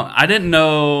 I didn't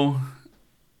know...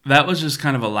 That was just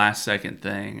kind of a last second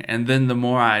thing. And then the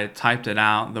more I typed it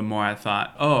out, the more I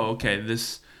thought, oh, okay,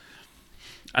 this...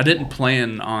 I didn't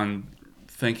plan on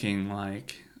thinking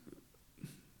like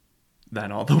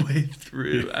that all the way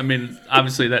through. I mean,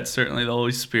 obviously that's certainly the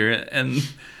Holy Spirit and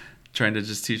trying to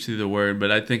just teach through the Word. But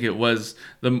I think it was...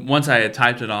 Once I had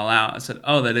typed it all out, I said,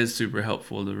 oh, that is super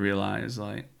helpful to realize,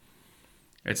 like,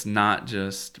 it's not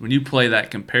just... When you play that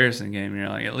comparison game, you're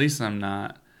like, at least I'm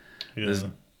not this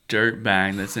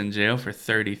dirtbag that's in jail for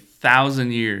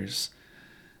 30,000 years.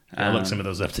 I looked some of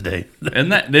those up today.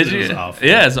 And that did you? It was awful.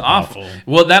 Yeah, it's awful.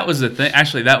 Well, that was the thing.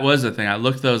 Actually, that was the thing. I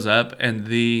looked those up, and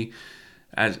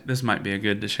this might be a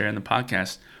good to share in the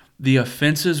podcast. The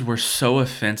offenses were so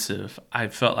offensive, I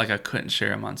felt like I couldn't share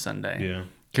them on Sunday. Yeah,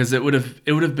 because it would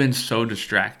have been so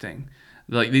distracting.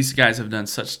 Like, these guys have done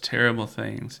such terrible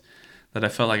things that I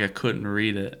felt like I couldn't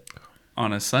read it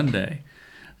on a Sunday.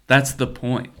 That's the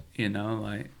point, you know.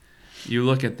 Like, you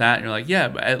look at that and you're like, yeah,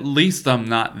 but at least I'm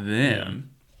not them.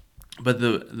 Yeah. But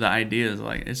the idea is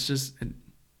like, it's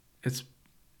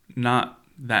not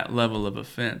that level of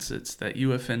offense. It's that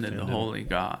you offended the holy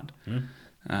God.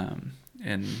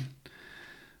 And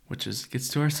which gets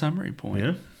to our summary point.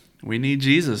 Yeah. We need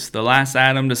Jesus, the last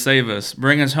Adam, to save us.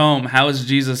 Bring us home. How is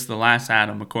Jesus the last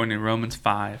Adam? According to Romans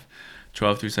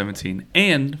 5:12-17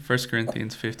 and 1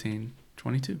 Corinthians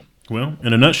 15:22. Well,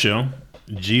 in a nutshell,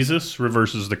 Jesus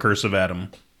reverses the curse of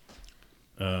Adam.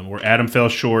 Where Adam fell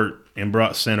short and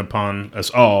brought sin upon us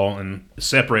all and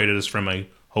separated us from a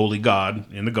holy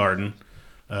God in the garden.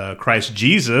 Christ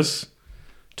Jesus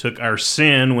took our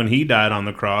sin when he died on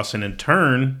the cross and in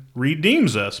turn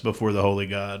redeems us before the holy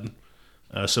God.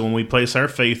 So when we place our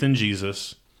faith in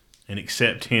Jesus and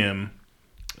accept him,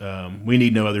 we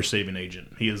need no other saving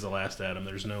agent. He is the last Adam.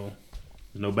 There's no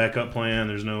backup plan.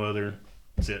 There's no other.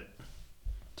 That's it.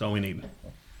 That's all we need.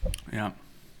 Yeah,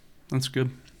 that's good.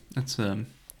 That's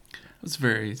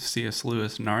very C.S.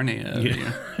 Lewis Narnia.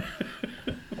 Yeah.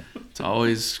 It's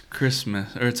always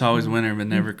Christmas, or it's always winter, but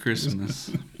never Christmas.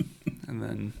 And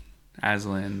then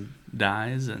Aslan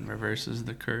dies and reverses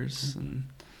the curse. And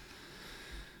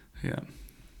yeah,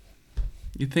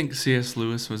 you think C.S.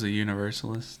 Lewis was a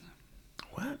universalist?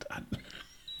 What?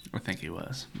 I think he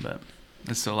was, but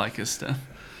I still like his stuff.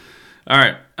 All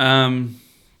right. All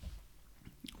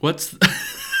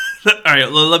right,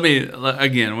 let me,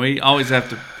 again, we always have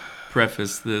to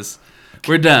preface this.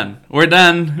 We're done.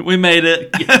 We made it.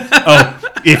 Oh,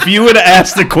 if you would have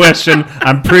asked the question,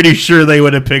 I'm pretty sure they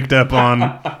would have picked up on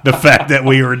the fact that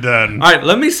we were done. All right,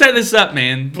 let me set this up,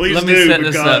 man. Please let me set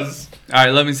this up. All right,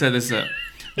 let me set this up.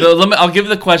 I'll give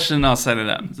the question and I'll set it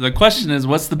up. The question is,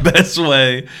 what's the best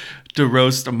way to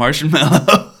roast a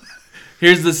marshmallow?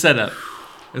 Here's the setup.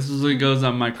 This is what goes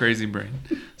on my crazy brain.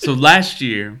 So last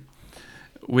year,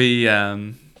 we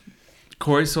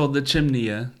Corey sold the chimney.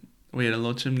 We had a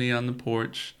little chimney on the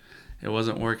porch. It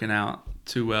wasn't working out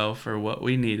too well for what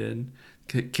we needed.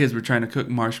 Kids were trying to cook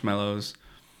marshmallows,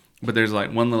 but there's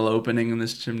like one little opening in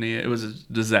this chimney. It was a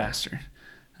disaster.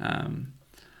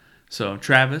 So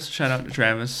Travis, shout out to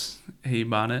Travis. He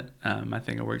bought it. I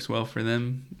think it works well for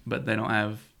them, but they don't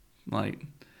have like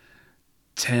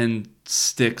 10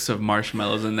 sticks of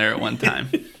marshmallows in there at one time.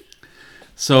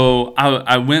 So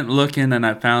I went looking and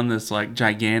I found this like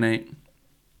gigantic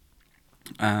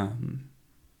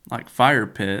like fire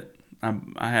pit.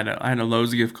 I had a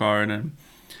Lowe's gift card and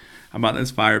I bought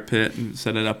this fire pit and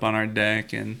set it up on our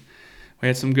deck, and we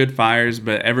had some good fires.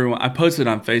 But I posted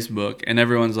on Facebook and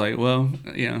everyone's like, well,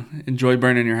 enjoy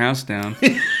burning your house down.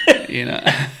 And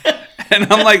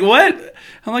I'm like, what?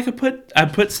 I'm like, I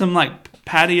put some like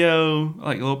patio,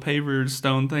 like little paver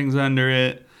stone things under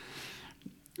it,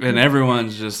 and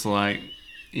everyone's just like,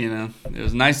 it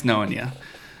was nice knowing you.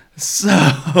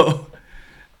 So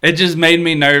it just made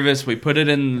me nervous. We put it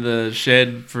in the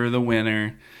shed for the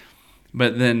winter,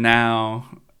 but then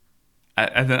now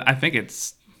I think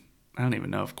it's, I don't even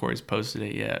know if Corey's posted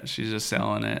it yet. She's just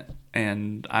selling it.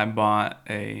 And I bought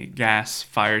a gas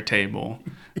fire table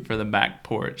for the back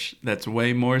porch that's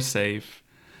way more safe.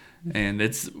 And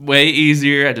it's way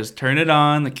easier. I just turn it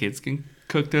on. The kids can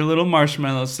cook their little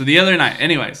marshmallows. So the other night,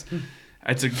 anyways,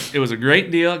 it was a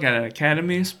great deal. Got an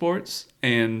Academy of Sports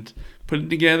and put it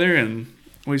together, and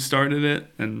we started it.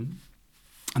 And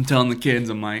I'm telling the kids,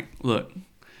 I'm like, look,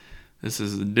 this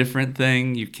is a different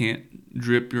thing. You can't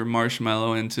drip your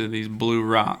marshmallow into these blue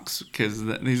rocks because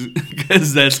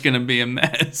that's going to be a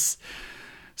mess.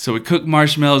 So we cooked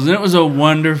marshmallows, and it was a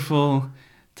wonderful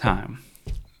time.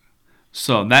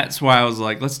 So that's why I was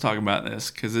like, let's talk about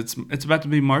this, because it's about to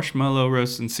be marshmallow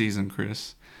roasting season,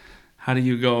 Chris. How do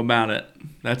you go about it?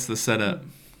 That's the setup.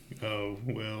 Oh,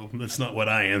 well, that's not what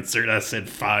I answered. I said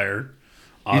fire.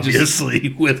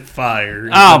 Obviously, with fire.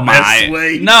 Oh, my.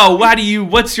 Way. No,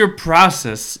 what's your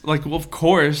process? Like, well, of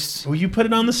course. Well, you put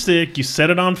it on the stick, you set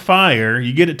it on fire,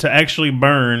 you get it to actually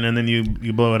burn, and then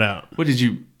you blow it out. Were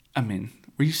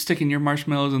you sticking your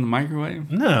marshmallows in the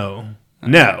microwave? No.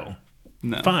 No.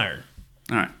 Fire.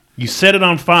 All right. You set it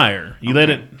on fire. You let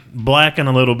it blacken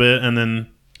a little bit, and then...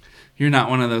 You're not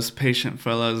one of those patient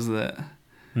fellows that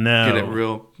get it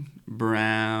real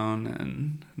brown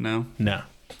and... No? No.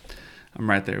 I'm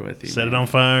right there with you. Set it on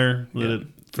fire. Let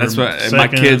it. That's what my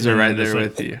kids are right there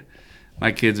with you.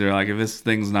 My kids are like, if this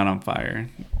thing's not on fire.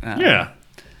 Yeah.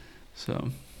 So,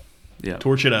 yeah.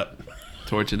 Torch it up.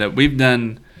 We've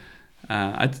done.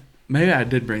 Maybe I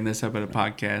did bring this up at a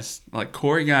podcast. Like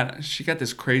Corey got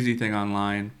this crazy thing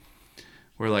online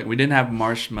where like we didn't have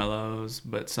marshmallows,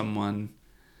 but someone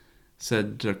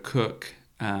said to cook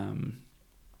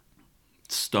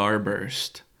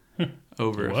Starburst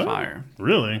over a fire.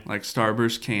 Really? Like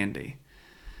Starburst candy.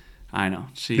 I know.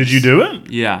 Did you do it?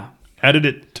 Yeah. How did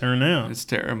it turn out? It's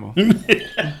terrible. It's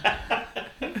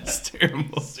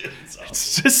terrible.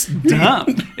 It's just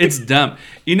dumb. It's dumb.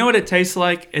 You know what it tastes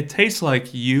like? It tastes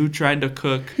like you tried to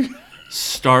cook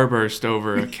Starburst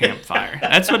over a campfire.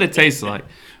 That's what it tastes like.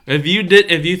 If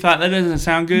you thought that doesn't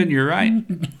sound good, you're right.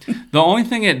 The only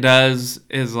thing it does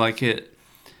is like it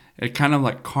kind of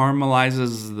like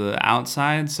caramelizes the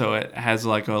outside, so it has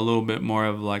like a little bit more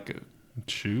of like a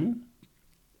chew?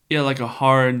 Yeah, like a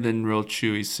hard then real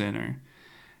chewy center.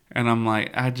 And I'm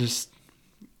like, just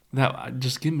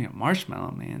give me a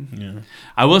marshmallow, man. Yeah.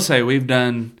 I will say we've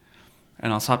done,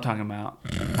 and I'll stop talking about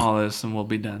all this and we'll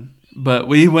be done. But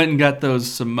we went and got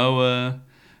those Samoa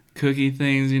cookie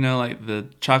things, like the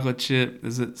chocolate chip.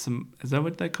 Is that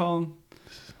what they call them?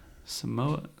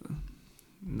 Samoa?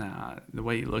 Nah, the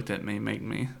way you looked at me made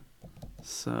me.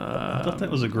 So I thought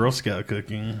that was a Girl Scout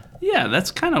cookie. Yeah,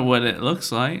 that's kind of what it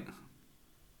looks like.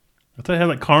 I thought it had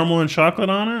like caramel and chocolate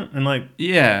on it, and like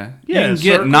you can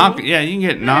get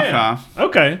knockoff.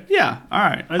 Okay, yeah, all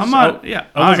right. I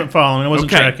wasn't following. I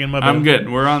wasn't checking. My bad. I'm good.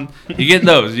 We're on. You get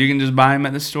those. You can just buy them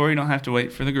at the store. You don't have to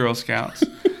wait for the Girl Scouts.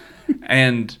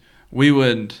 And we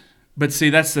would, but see,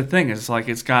 that's the thing. It's like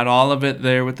it's got all of it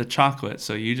there with the chocolate.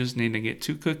 So you just need to get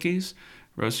 2 cookies,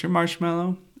 roast your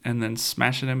marshmallow, and then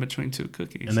smash it in between 2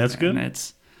 cookies. And that's good. And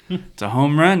it's a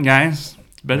home run, guys.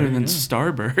 It's better than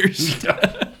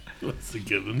Starburst. What's the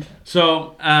given?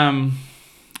 So,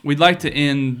 we'd like to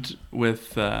end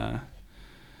with a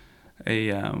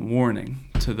warning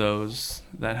to those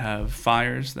that have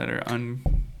fires that are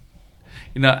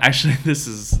actually, this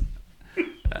is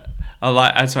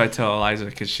That's what I tell Eliza,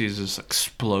 because she's just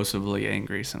explosively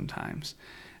angry sometimes.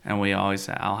 And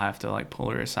I'll have to like pull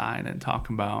her aside and talk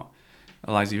about,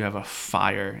 Eliza, you have a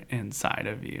fire inside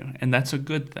of you. And that's a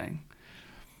good thing.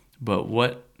 But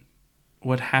what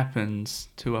happens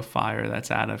to a fire that's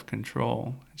out of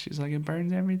control? And she's like, it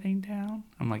burns everything down.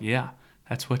 I'm like, yeah,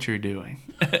 that's what you're doing.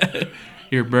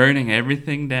 You're burning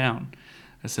everything down.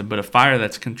 I said, but a fire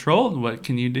that's controlled, what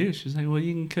can you do? She's like, well,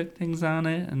 you can cook things on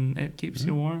it and it keeps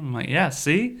you warm. I'm like, yeah,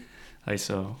 see? Like,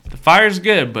 so the fire's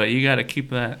good, but you got to keep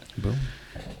that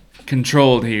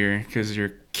controlled here because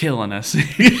you're killing us.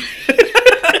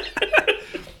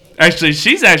 Actually,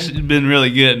 she's actually been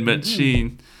really good, but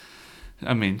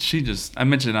I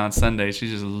mentioned on Sunday, she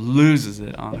just loses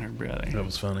it on her brother. That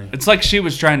was funny. It's like she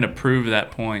was trying to prove that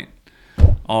point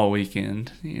all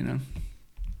weekend, you know.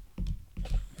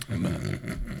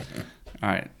 All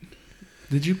right.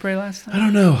 Did you pray last time? I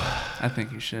don't know. I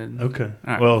think you should. Okay.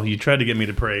 Right. Well, you tried to get me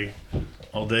to pray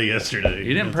all day yesterday.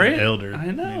 You didn't pray? Elder.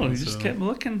 I know. You just kept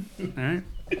looking. All right.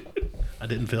 I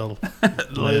didn't feel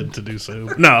led to do so.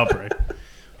 No, I'll pray.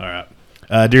 All right.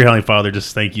 Dear Heavenly Father,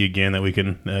 just thank you again that we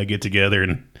can get together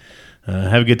and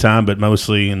have a good time, but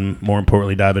mostly and more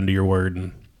importantly, dive into your word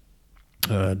and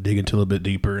dig into a little bit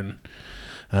deeper.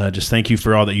 And just thank you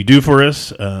for all that you do for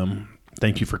us.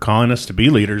 Thank you for calling us to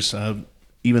be leaders,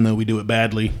 even though we do it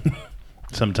badly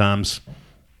sometimes.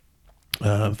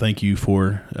 Thank you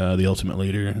for the ultimate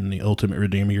leader and the ultimate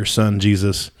redeemer, your son,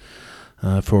 Jesus,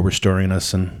 for restoring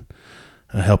us and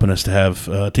helping us to have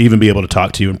to even be able to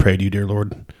talk to you and pray to you, dear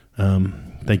Lord.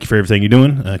 Thank you for everything you're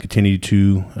doing. Continue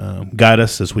to guide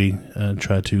us as we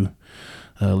try to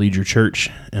lead your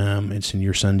church. It's in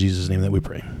your son, Jesus' name that we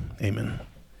pray. Amen.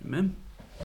 Amen.